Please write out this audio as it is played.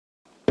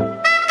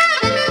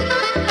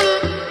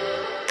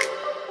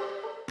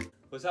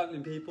What's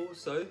happening, people?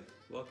 So,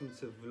 welcome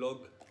to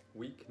vlog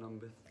week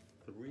number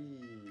 3.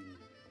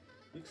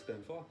 Week's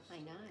going fast. I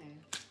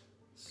know.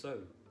 So,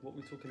 what are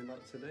we talking about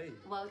today?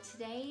 Well,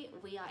 today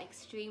we are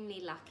extremely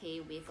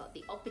lucky. We've got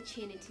the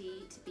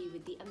opportunity to be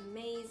with the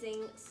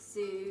amazing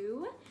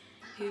Sue,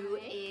 who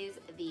is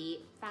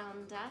the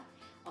founder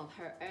of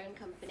her own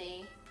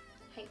company,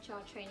 HR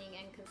Training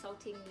and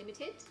Consulting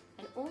Limited.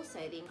 and also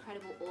the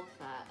incredible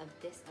author of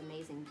this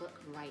amazing book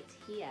right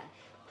here,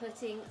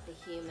 Putting the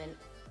Human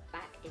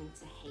Back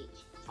into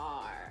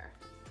HR.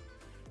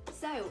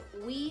 So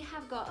we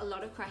have got a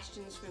lot of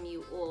questions from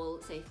you all,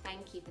 so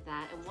thank you for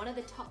that. And one of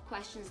the top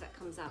questions that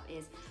comes up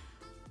is,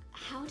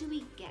 how do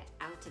we get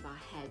out of our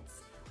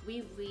heads?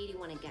 We really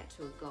want to get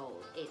to a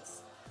goal.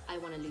 It's, I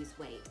want to lose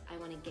weight, I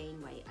want to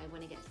gain weight, I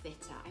want to get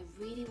fitter, I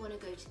really want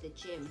to go to the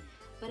gym,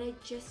 but I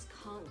just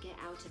can't get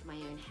out of my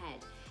own head.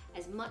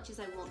 As much as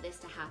I want this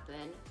to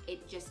happen,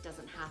 it just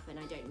doesn't happen.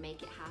 I don't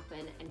make it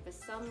happen, and for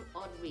some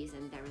odd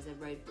reason, there is a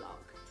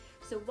roadblock.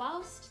 So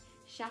whilst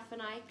Shaf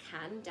and I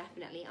can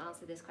definitely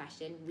answer this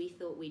question, we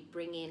thought we'd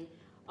bring in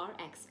our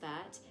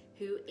expert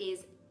who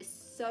is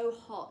so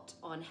hot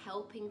on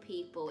helping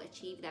people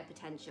achieve their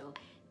potential,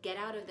 get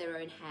out of their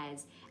own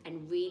heads,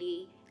 and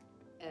really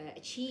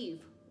achieve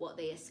what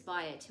they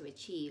aspire to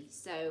achieve.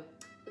 So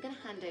we're gonna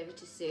hand over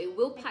to Sue.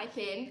 We'll pipe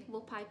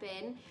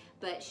in,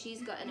 but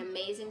she's got an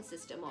amazing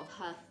system of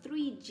her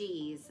 3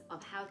 Gs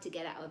of how to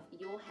get out of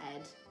your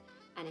head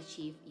and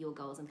achieve your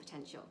goals and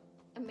potential.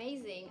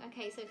 Amazing.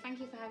 Okay, so thank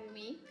you for having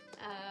me.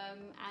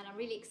 And I'm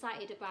really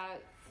excited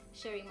about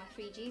sharing my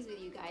 3 Gs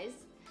with you guys.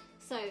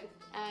 So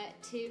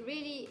to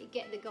really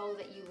get the goal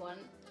that you want,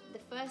 the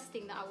first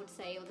thing that I would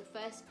say, or the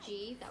first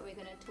G that we're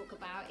gonna talk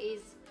about,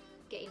 is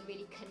getting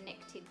really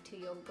connected to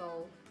your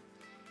goal.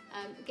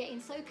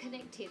 Getting so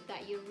connected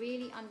that you're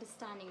really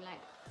understanding,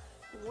 like,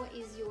 what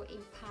is your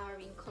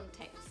empowering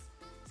context.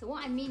 So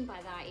what I mean by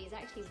that is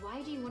actually,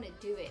 why do you want to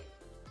do it?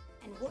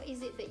 And what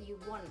is it that you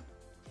want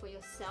for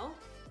yourself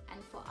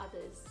and for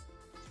others?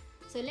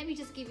 So let me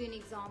just give you an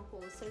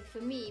example. So for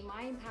me,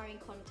 my empowering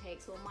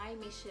context, or my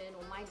mission,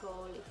 or my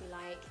goal, if you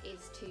like,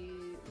 is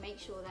to make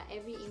sure that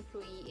every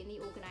employee in the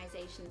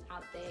organizations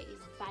out there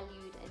is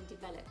valued and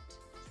developed.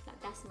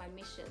 Like, that's my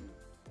mission.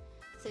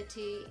 So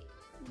to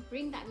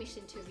bring that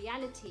mission to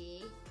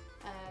reality,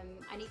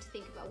 I need to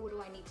think about, what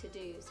do I need to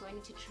do? So I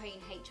need to train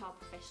HR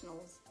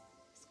professionals,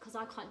 because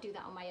I can't do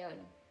that on my own,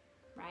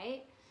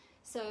 right?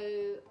 So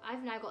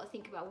I've now got to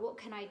think about, what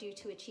can I do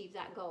to achieve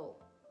that goal?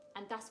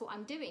 And that's what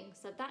I'm doing.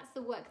 So that's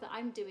the work that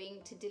I'm doing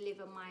to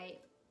deliver my,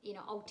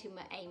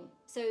 ultimate aim.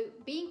 So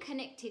being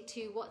connected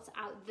to what's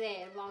out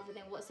there rather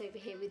than what's over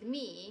here with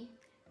me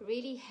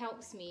really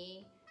helps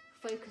me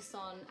focus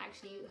on,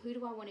 actually, who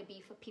do I want to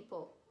be for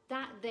people?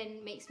 That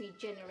then makes me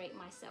generate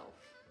myself.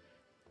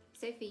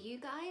 So for you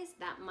guys,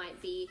 that might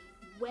be,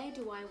 where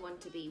do I want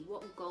to be?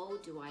 What goal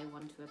do I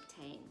want to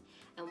obtain?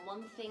 And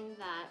one thing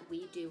that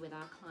we do with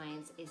our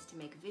clients is to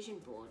make a vision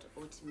board,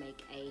 or to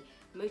make a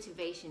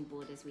motivation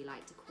board, as we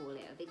like to call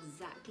it, of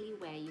exactly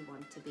where you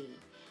want to be.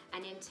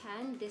 And in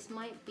turn, this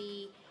might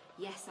be,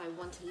 yes, I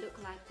want to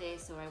look like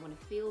this, or I want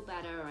to feel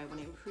better, or I want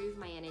to improve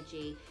my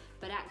energy,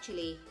 but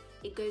actually,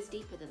 it goes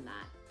deeper than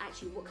that.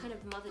 Actually, what kind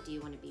of mother do you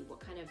want to be? What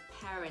kind of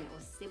parent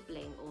or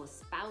sibling or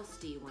spouse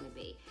do you want to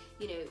be?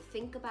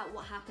 Think about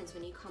what happens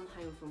when you come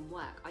home from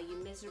work. Are you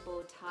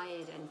miserable,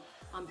 tired, and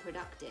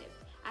unproductive?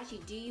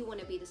 Actually, do you want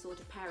to be the sort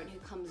of parent who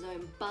comes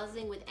home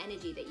buzzing with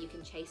energy that you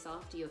can chase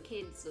after your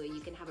kids, or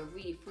you can have a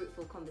really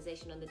fruitful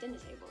conversation on the dinner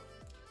table?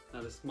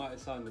 Now, this might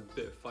sound a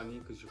bit funny,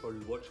 because you're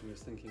probably watching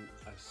this thinking,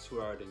 I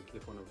swear I didn't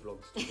click on a vlog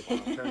to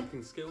talk about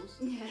parenting skills.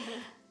 Yeah.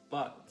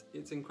 But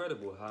it's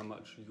incredible how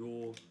much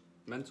your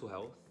mental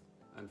health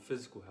and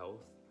physical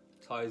health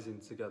ties in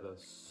together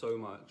so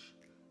much,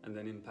 and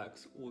then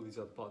impacts all these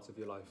other parts of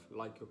your life,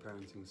 like your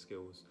parenting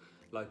skills,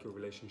 like your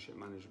relationship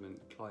management,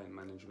 client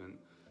management,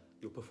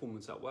 your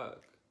performance at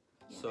work.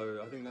 Yeah.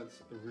 So I think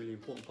that's a really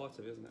important part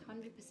of it, isn't it?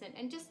 100%.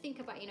 And just think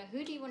about,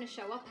 who do you want to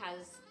show up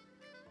as?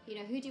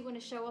 Who do you want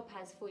to show up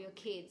as for your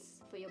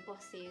kids, for your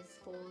bosses,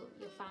 for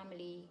your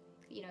family,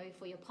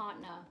 for your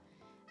partner?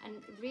 And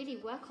really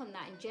work on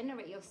that and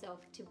generate yourself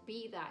to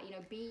be that,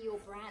 be your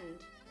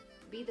brand.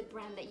 Be the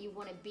brand that you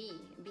want to be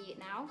it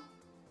now.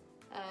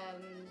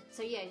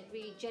 So yeah,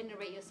 really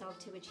generate yourself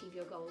to achieve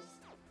your goals.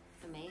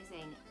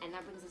 Amazing. And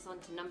that brings us on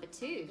to number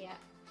 2. Yeah.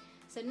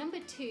 So number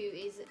 2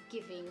 is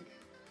giving.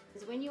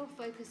 Because when you're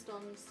focused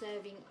on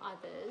serving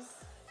others,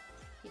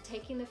 you're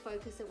taking the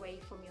focus away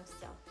from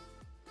yourself.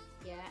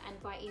 Yeah,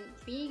 and by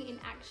being in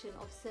action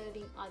of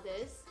serving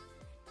others,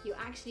 you're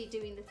actually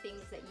doing the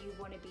things that you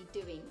want to be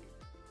doing.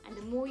 And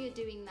the more you're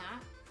doing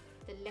that,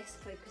 the less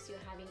focus you're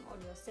having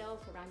on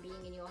yourself, around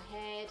being in your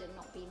head and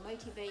not being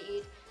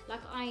motivated.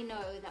 Like, I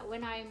know that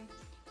when I'm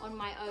on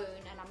my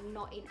own and I'm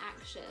not in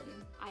action,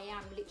 I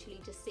am literally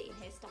just sitting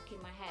here stuck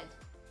in my head.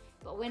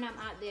 But when I'm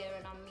out there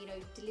and I'm,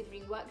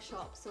 delivering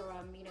workshops, or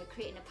I'm,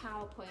 creating a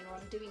PowerPoint, or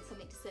I'm doing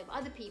something to serve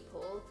other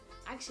people,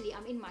 actually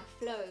I'm in my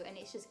flow and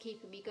it's just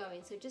keeping me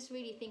going. So just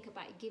really think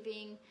about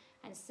giving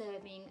and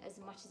serving as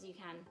much as you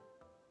can.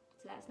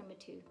 So that's number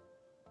 2.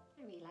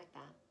 I really like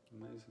that.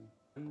 Amazing.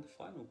 And the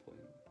final point.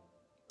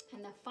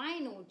 And the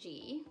final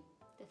G,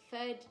 the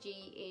third G,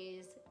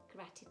 is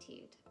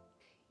gratitude.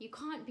 You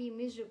can't be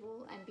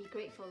miserable and be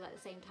grateful at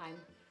the same time,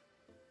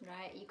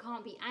 right? You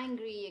can't be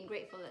angry and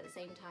grateful at the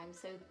same time.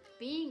 So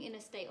being in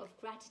a state of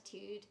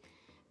gratitude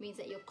means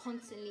that you're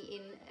constantly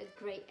in a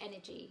great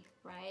energy,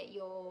 right?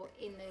 You're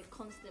in the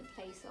constant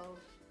place of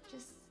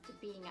just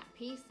being at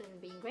peace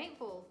and being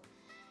grateful.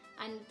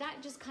 And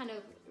that just kind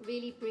of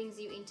really brings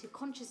you into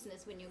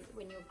consciousness when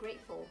you're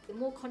grateful. The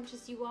more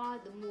conscious you are,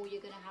 the more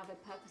you're going to have a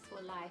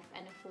purposeful life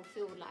and a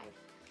fulfilled life.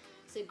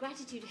 So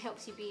gratitude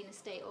helps you be in a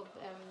state of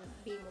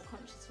being more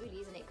conscious, really,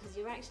 isn't it? Because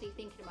you're actually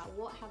thinking about,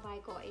 what have I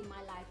got in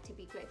my life to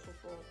be grateful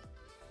for?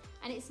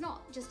 And it's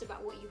not just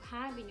about what you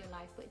have in your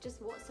life, but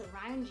just what's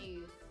around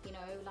you, you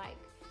know, like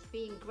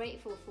being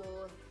grateful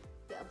for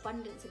the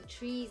abundance of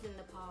trees in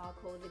the park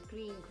or the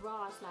green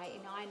grass. Like,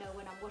 you know, I know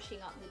when I'm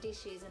washing up the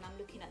dishes and I'm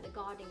looking at the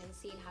garden and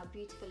seeing how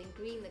beautiful and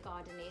green the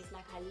garden is,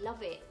 like, I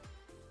love it.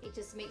 It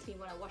just makes me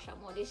want to wash up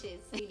more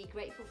dishes. Really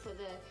grateful for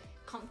the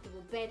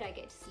comfortable bed I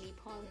get to sleep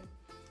on,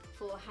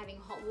 for having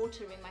hot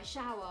water in my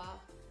shower.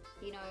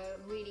 You know,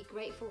 I'm really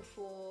grateful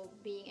for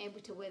being able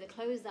to wear the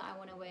clothes that I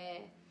want to wear.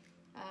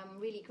 I'm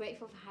really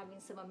grateful for having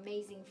some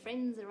amazing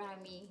friends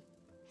around me.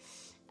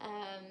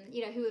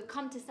 You know, who have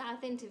come to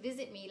Southend to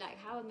visit me. Like,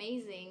 how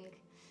amazing.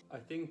 I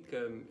think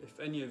if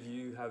any of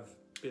you have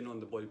been on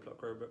the Body Pluck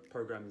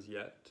programs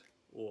yet,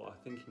 or are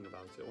thinking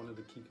about it, one of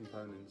the key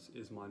components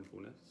is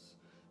mindfulness.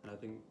 And I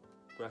think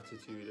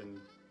gratitude and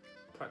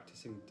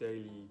practicing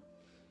daily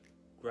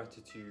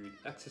gratitude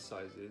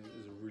exercises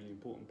is a really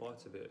important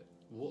part of it.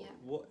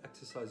 What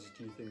exercises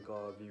do you think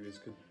our viewers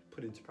could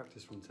put into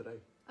practice from today?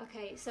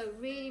 Okay, so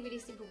really, really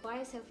simple. Buy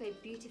yourself a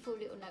beautiful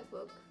little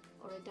notebook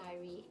or a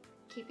diary.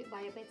 Keep it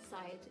by your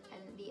bedside, and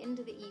at the end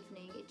of the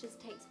evening, it just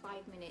takes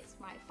 5 minutes.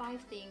 Write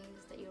 5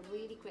 things that you're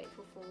really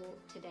grateful for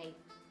today,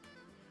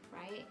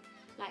 right?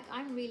 Like,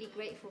 I'm really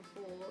grateful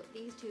for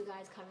these 2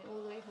 guys coming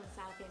all the way from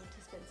Southend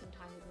to spend some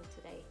time with me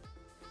today.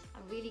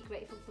 I'm really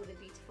grateful for the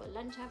beautiful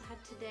lunch I've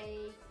had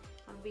today.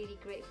 I'm really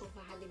grateful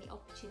for having the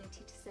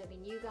opportunity to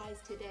serving you guys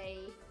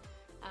today.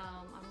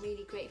 I'm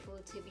really grateful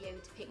to be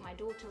able to pick my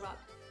daughter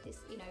up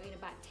in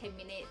about 10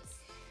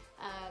 minutes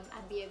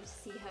and be able to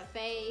see her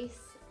face,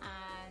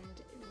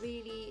 and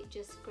really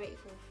just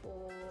grateful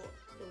for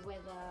the weather,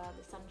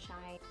 the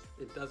sunshine.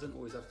 It doesn't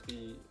always have to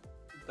be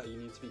that you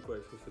need to be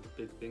grateful for the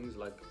big things.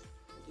 Like,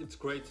 it's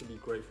great to be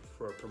grateful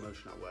for a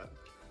promotion at work,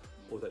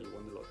 or that you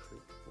won the lottery,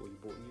 or you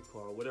bought a new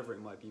car, or whatever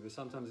it might be, but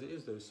sometimes it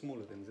is those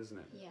smaller things, isn't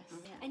it? Yes.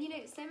 Yeah. And you know,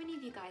 so many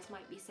of you guys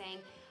might be saying,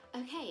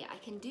 okay, I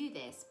can do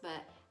this,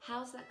 but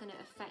how's that going to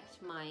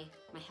affect my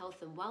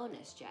health and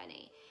wellness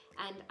journey?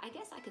 And I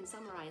guess I can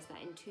summarize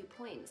that in 2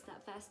 points.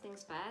 That first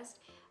things first,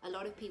 a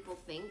lot of people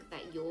think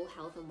that your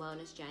health and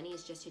wellness journey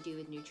is just to do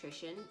with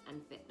nutrition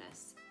and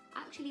fitness.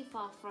 Actually,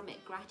 far from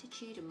it.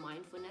 Gratitude and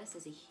mindfulness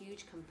is a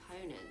huge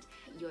component.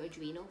 Your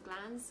adrenal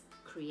glands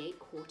create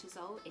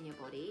cortisol in your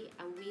body,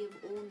 and we have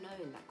all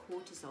known that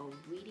cortisol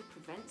really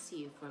prevents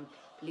you from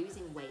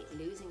losing weight,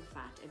 losing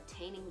fat,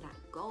 obtaining that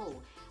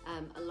goal.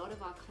 A lot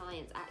of our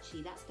clients,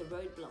 actually, that's the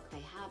roadblock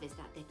they have, is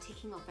that they're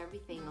ticking off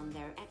everything on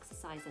their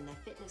exercise and their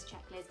fitness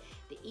checklist.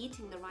 They're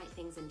eating the right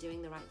things and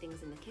doing the right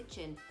things in the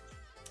kitchen,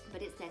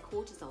 but it's their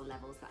cortisol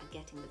levels that are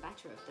getting the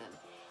better of them.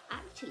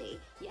 Actually,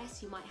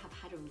 yes, you might have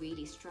had a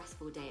really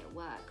stressful day at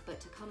work, but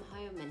to come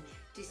home and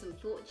do some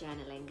thought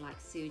journaling, like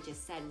Sue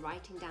just said,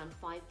 writing down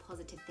 5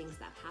 positive things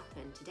that have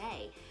happened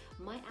today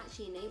might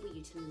actually enable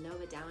you to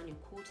lower down your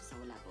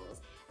cortisol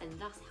levels and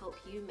thus help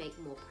you make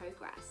more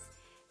progress.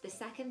 The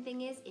second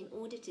thing is, in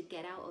order to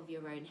get out of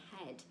your own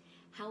head,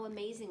 how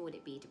amazing would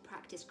it be to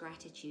practice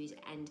gratitude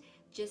and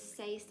just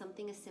say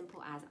something as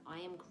simple as, I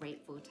am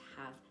grateful to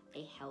have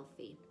a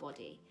healthy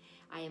body.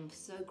 I am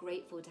so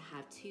grateful to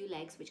have 2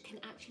 legs which can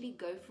actually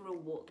go for a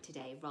walk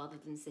today rather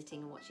than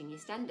sitting and watching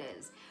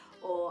EastEnders.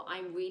 Or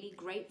I'm really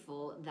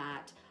grateful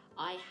that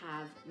I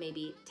have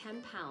maybe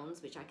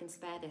 £10 which I can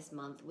spare this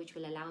month, which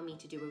will allow me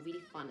to do a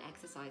really fun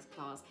exercise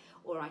class,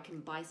 or I can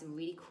buy some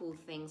really cool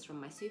things from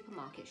my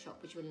supermarket shop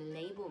which will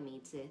enable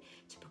me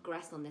to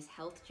progress on this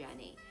health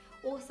journey.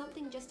 Or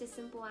something just as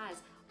simple as,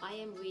 I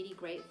am really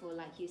grateful,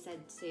 like you said,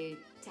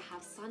 to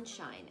have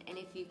sunshine. And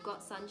if you've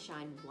got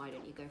sunshine, why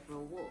don't you go for a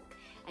walk?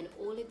 And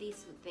all of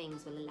these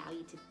things will allow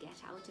you to get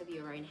out of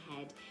your own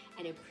head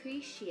and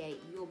appreciate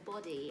your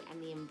body and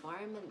the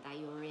environment that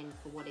you're in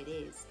for what it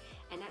is.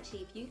 And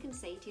actually, if you can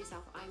say to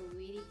yourself, I'm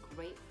really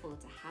grateful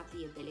to have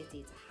the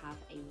ability to have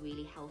a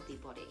really healthy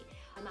body.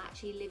 I'm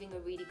actually living a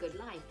really good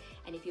life.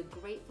 And if you're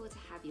grateful to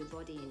have your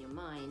body and your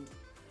mind,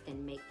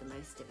 then make the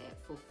most of it,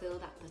 fulfill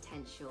that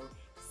potential,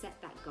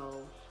 set that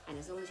goal, and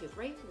as long as you're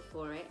grateful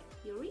for it,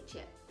 you'll reach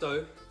it.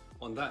 So,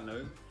 on that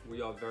note, we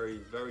are very,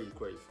 very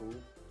grateful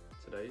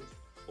today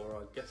for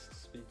our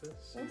guest speaker,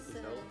 Sue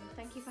Patel,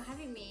 Thank you for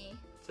having me.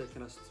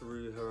 taking us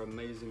through her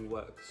amazing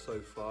work so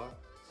far,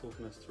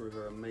 talking us through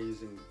her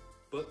amazing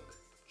book,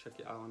 check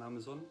it out on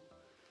Amazon,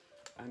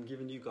 and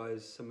giving you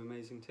guys some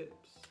amazing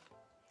tips.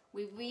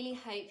 We really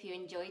hope you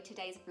enjoyed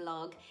today's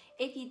vlog.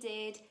 If you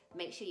did,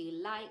 make sure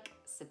you like,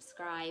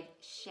 subscribe,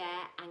 share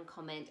and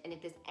comment. And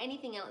if there's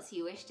anything else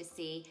you wish to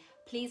see,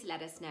 please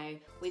let us know.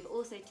 We've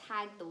also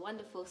tagged the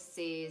wonderful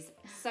Sue's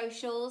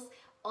socials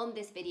on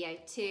this video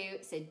too,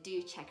 so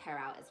do check her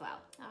out as well.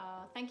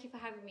 Oh, thank you for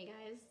having me,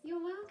 guys.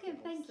 You're welcome,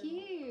 thank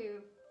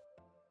you.